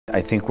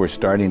I think we're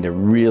starting to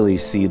really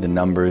see the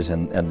numbers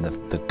and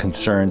the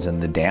concerns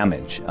and the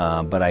damage,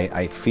 but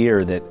I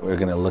fear that we're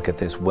going to look at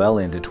this well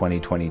into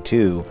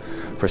 2022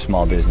 for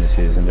small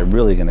businesses, and they're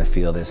really going to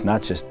feel this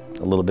not just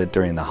a little bit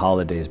during the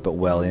holidays, but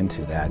well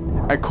into that.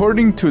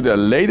 According to the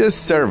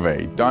latest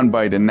survey done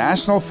by the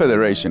National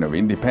Federation of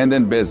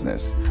Independent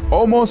Business,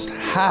 almost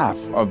half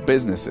of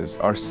businesses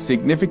are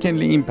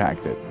significantly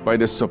impacted by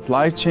the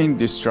supply chain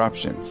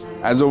disruptions,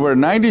 as over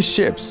 90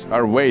 ships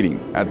are waiting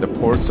at the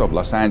ports of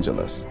Los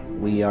Angeles.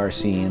 We are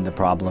seeing the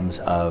problems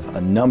of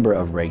a number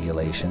of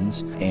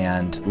regulations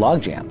and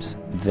logjams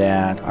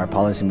that our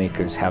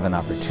policymakers have an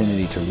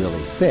opportunity to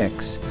really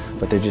fix,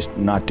 but they're just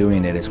not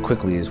doing it as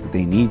quickly as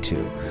they need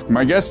to.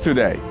 My guest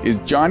today is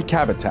John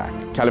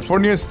Kabateck,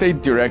 California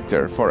State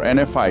Director for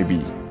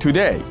NFIB.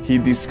 Today, he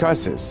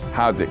discusses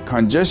how the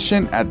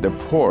congestion at the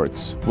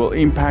ports will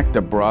impact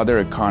the broader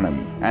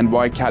economy and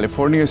why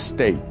California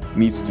State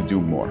needs to do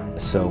more.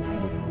 So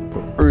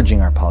we're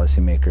urging our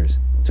policymakers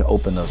to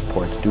open those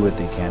ports, do what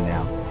they can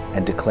now,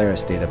 and declare a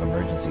state of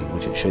emergency,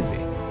 which it should be.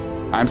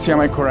 I'm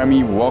Siamai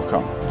Korami.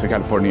 Welcome to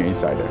California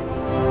Insider.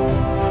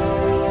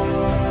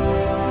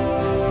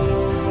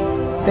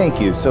 Thank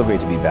you. So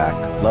great to be back.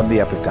 Love the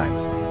Epoch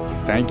Times.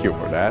 Thank you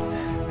for that.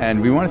 And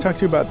we want to talk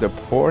to you about the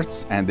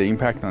ports and the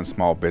impact on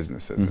small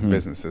businesses,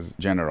 businesses in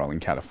general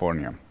in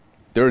California.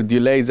 There are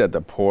delays at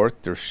the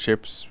port. There are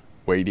ships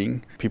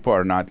waiting. People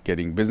are not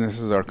getting,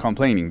 businesses are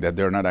complaining that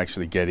they're not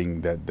actually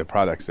getting the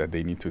products that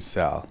they need to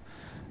sell.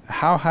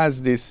 How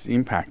has this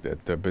impacted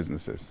the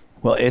businesses?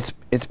 Well, it's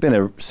been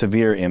a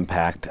severe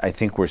impact. I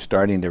think we're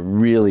starting to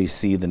really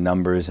see the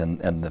numbers and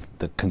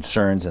the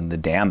concerns and the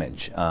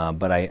damage.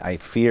 But I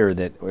fear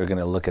that we're going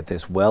to look at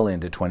this well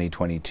into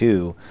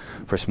 2022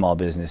 for small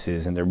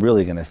businesses, and they're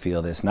really going to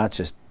feel this not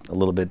just a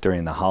little bit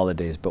during the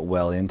holidays, but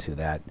well into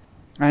that.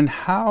 And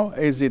how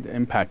is it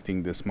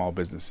impacting the small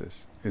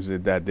businesses? Is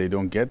it that they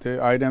don't get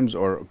the items,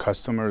 or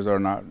customers are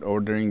not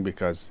ordering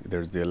because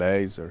there's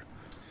delays, or?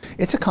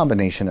 It's a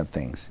combination of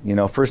things. You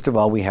know, first of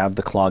all, we have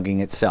the clogging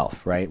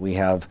itself, right? We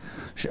have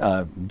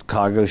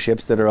cargo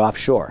ships that are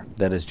offshore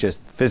that is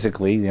just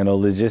physically,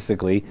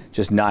 logistically,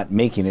 just not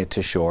making it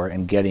to shore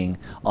and getting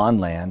on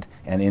land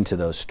and into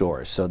those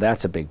stores. So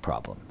that's a big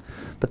problem.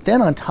 But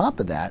then on top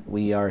of that,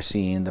 we are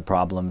seeing the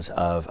problems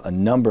of a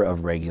number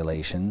of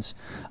regulations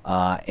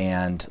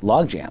and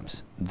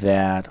logjams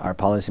that our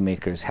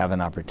policymakers have an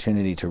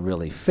opportunity to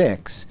really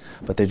fix,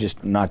 but they're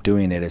just not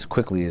doing it as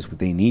quickly as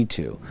they need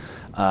to.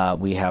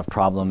 We have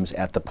problems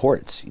at the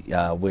ports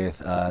with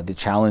the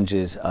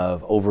challenges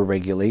of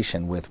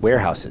over-regulation with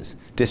warehouses,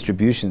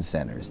 distribution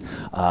centers,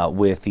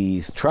 with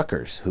these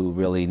truckers who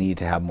really need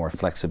to have more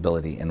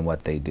flexibility in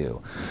what they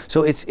do.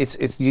 So it's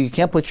you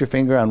can't put your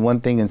finger on one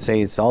thing and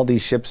say it's all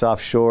these ships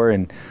offshore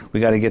and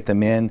we got to get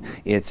them in.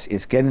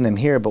 It's getting them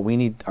here, but we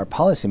need our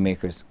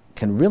policymakers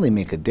can really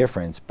make a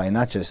difference by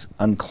not just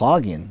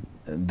unclogging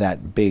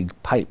that big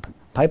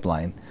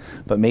pipeline,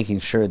 but making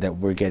sure that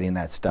we're getting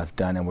that stuff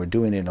done, and we're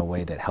doing it in a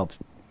way that helps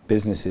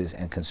businesses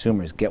and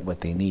consumers get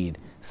what they need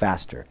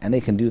faster. And they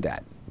can do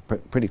that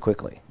pretty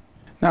quickly.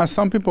 Now,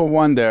 some people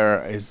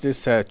wonder, is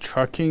this a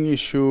trucking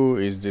issue?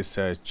 Is this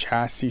a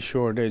chassis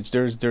shortage?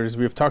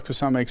 We've talked to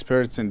some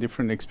experts, and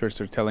different experts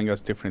are telling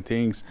us different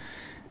things.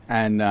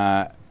 And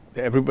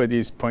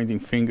everybody's pointing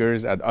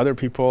fingers at other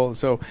people.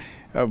 So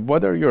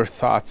what are your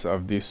thoughts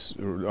of this,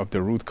 of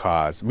the root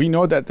cause? We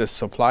know that the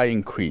supply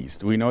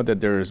increased. We know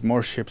that there is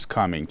more ships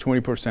coming,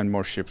 20%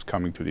 more ships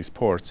coming to these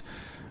ports.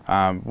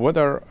 What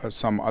are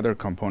some other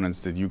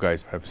components that you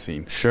guys have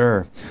seen?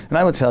 Sure. And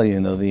I will tell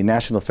you, the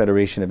National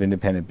Federation of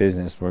Independent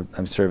Business, where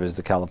I serve as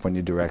the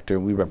California director,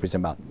 we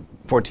represent about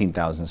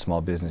 14,000 small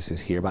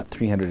businesses here, about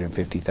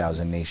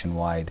 350,000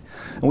 nationwide.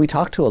 And we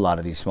talk to a lot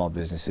of these small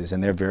businesses,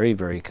 and they're very,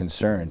 very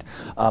concerned.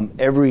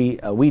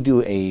 We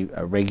do a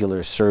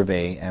regular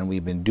survey, and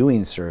we've been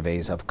doing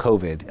surveys of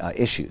COVID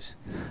issues.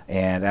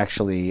 And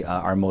actually,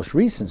 our most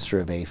recent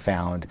survey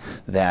found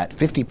that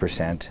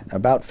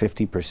about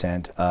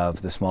 50%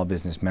 of the small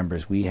business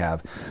members we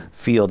have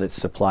feel that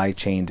supply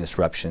chain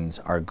disruptions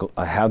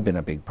have been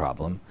a big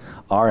problem,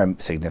 are a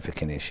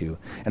significant issue.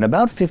 And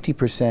about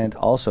 50%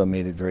 also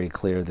made it very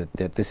clear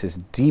that this is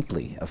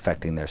deeply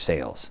affecting their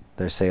sales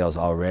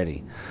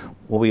already.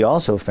 What we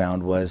also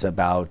found was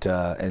about,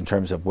 in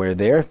terms of where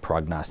they're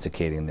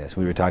prognosticating this,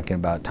 we were talking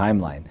about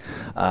timeline.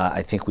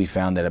 I think we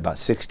found that about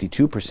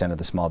 62% of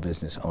the small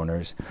business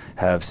owners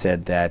have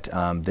said that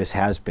this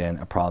has been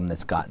a problem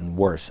that's gotten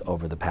worse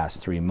over the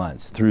past 3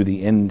 months,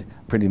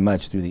 pretty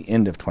much through the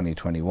end of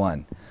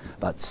 2021.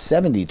 About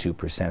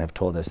 72% have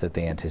told us that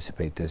they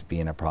anticipate this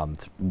being a problem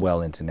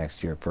well into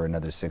next year for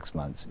another 6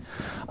 months.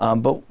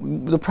 But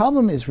the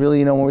problem is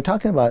really, when we're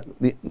talking about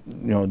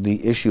the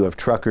issue of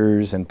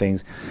truckers and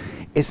things,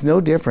 it's no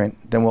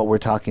different than what we're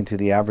talking to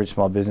the average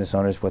small business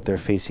owners, what they're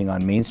facing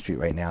on Main Street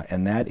right now,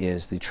 and that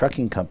is the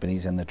trucking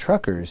companies and the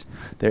truckers.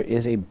 There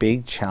is a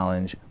big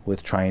challenge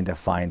with trying to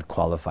find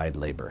qualified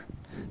labor.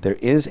 there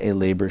is a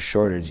labor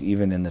shortage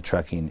even in the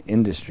trucking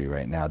industry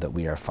right now that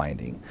we are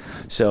finding.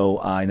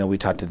 So I know we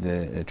talked to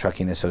the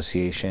Trucking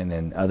Association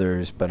and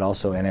others, but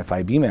also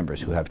NFIB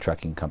members who have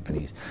trucking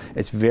companies.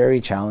 It's very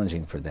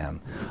challenging for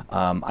them.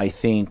 I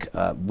think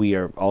we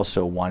are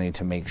also wanting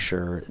to make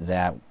sure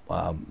that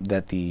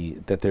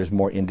that there's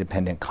more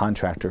independent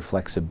contractor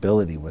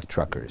flexibility with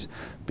truckers,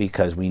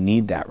 because we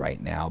need that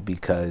right now,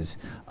 because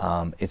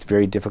it's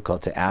very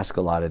difficult to ask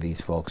a lot of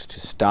these folks to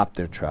stop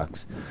their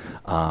trucks,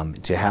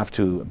 to have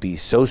to be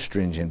so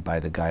stringent by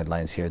the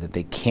guidelines here that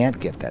they can't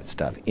get that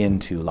stuff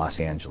into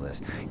Los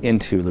Angeles,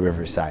 into the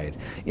Riverside,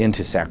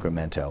 into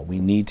Sacramento. We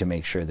need to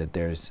make sure that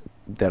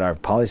that our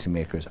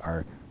policymakers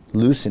are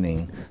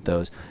loosening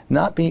those,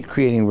 not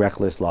creating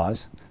reckless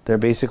laws. They're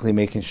basically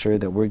making sure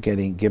that we're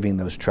giving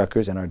those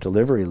truckers and our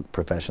delivery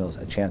professionals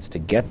a chance to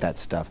get that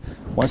stuff,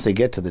 once they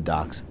get to the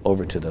docks,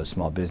 over to those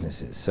small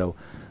businesses. So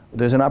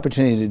there's an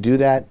opportunity to do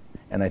that,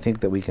 and I think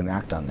that we can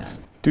act on that.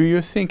 Do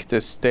you think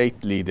the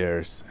state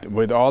leaders,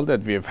 with all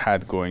that we've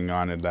had going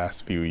on in the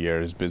last few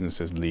years,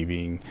 businesses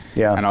leaving,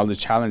 and all the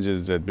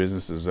challenges that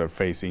businesses are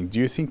facing, do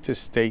you think the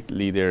state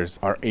leaders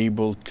are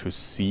able to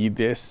see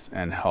this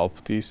and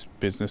help these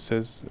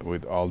businesses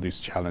with all these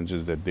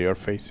challenges that they are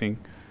facing?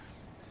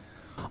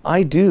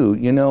 I do.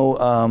 You know,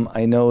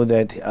 I know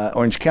that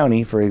Orange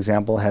County, for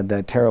example, had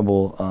that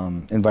terrible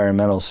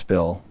environmental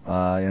spill,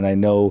 and I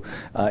know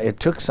it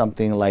took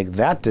something like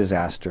that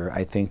disaster,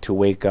 I think, to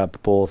wake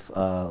up both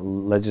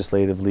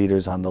legislative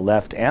leaders on the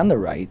left and the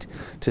right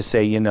to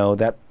say, you know,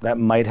 that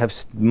might have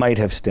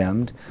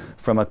stemmed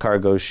from a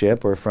cargo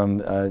ship or from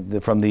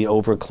the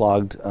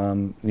overclogged,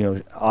 you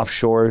know,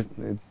 offshore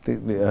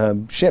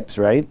ships,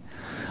 right?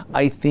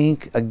 I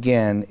think,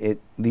 again,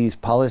 these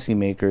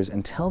policymakers,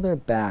 until their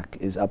back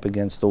is up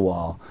against the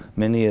wall,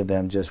 many of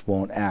them just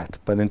won't act.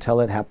 But until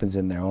it happens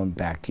in their own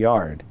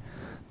backyard,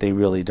 they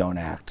really don't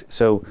act.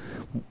 So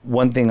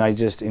one thing I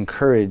just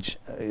encourage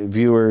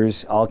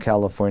viewers, all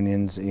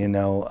Californians, you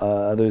know,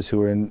 others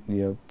who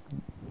are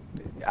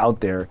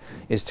out there,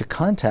 is to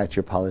contact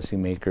your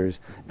policymakers,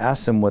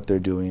 ask them what they're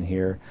doing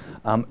here,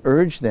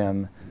 urge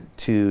them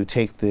to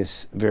take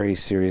this very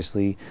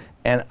seriously,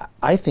 and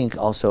I think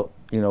also,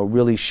 you know,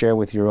 really share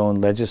with your own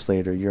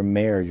legislator, your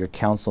mayor, your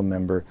council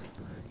member,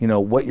 you know,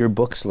 what your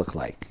books look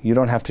like. You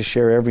don't have to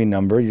share every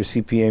number. Your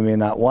CPA may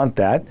not want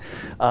that,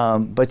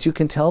 but you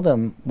can tell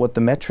them what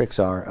the metrics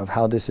are of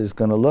how this is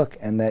going to look,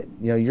 and that,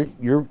 you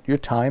know, your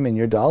time and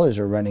your dollars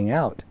are running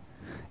out.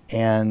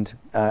 And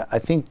I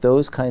think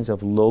those kinds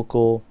of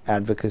local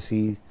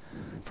advocacy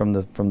from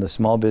the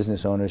small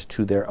business owners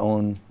to their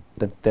own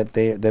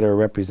that are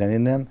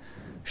representing them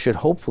should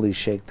hopefully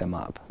shake them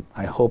up.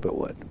 I hope it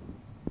would.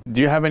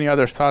 Do you have any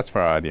other thoughts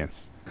for our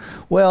audience?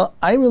 Well,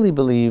 I really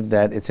believe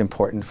that it's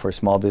important for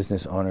small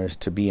business owners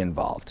to be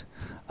involved.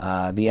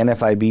 The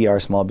NFIB, our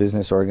small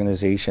business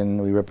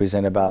organization, we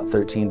represent about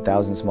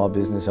 13,000 small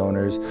business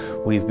owners.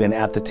 We've been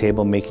at the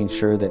table making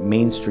sure that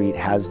Main Street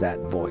has that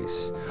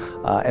voice.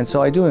 And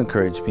so I do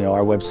encourage, you know,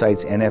 our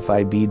website's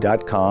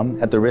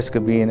nfib.com, at the risk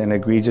of being an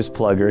egregious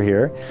plugger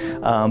here.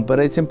 But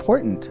it's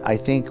important. I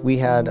think we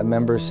had a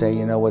member say,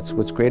 you know,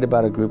 what's great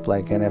about a group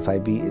like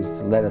NFIB is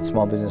to let a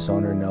small business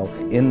owner know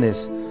in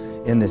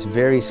this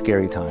very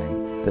scary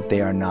time that they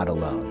are not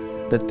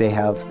alone, that they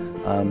have,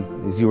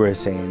 as you were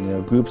saying, you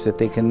know, groups that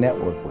they can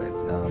network with,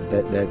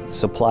 that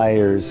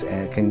suppliers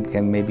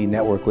can maybe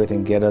network with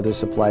and get other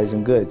supplies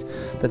and goods,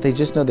 that they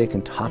just know they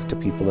can talk to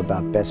people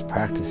about best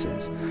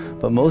practices.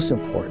 But most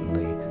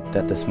importantly,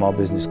 that the small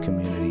business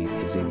community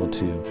is able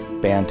to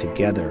band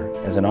together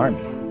as an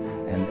army,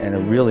 and a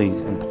really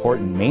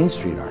important Main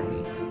Street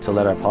army, to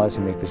let our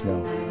policymakers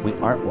know we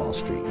aren't Wall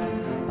Street.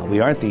 We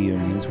aren't the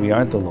unions, we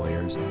aren't the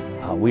lawyers.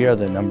 We are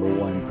the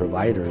 #1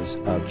 providers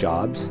of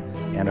jobs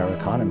and our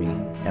economy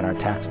and our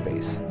tax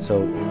base.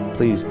 So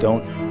please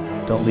don't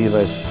leave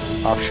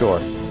us offshore.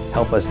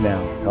 Help us now,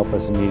 help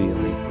us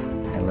immediately,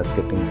 and let's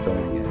get things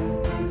going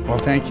again. Well,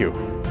 thank you.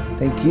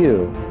 Thank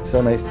you.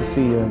 So nice to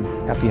see you,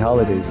 and happy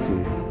holidays to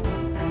you.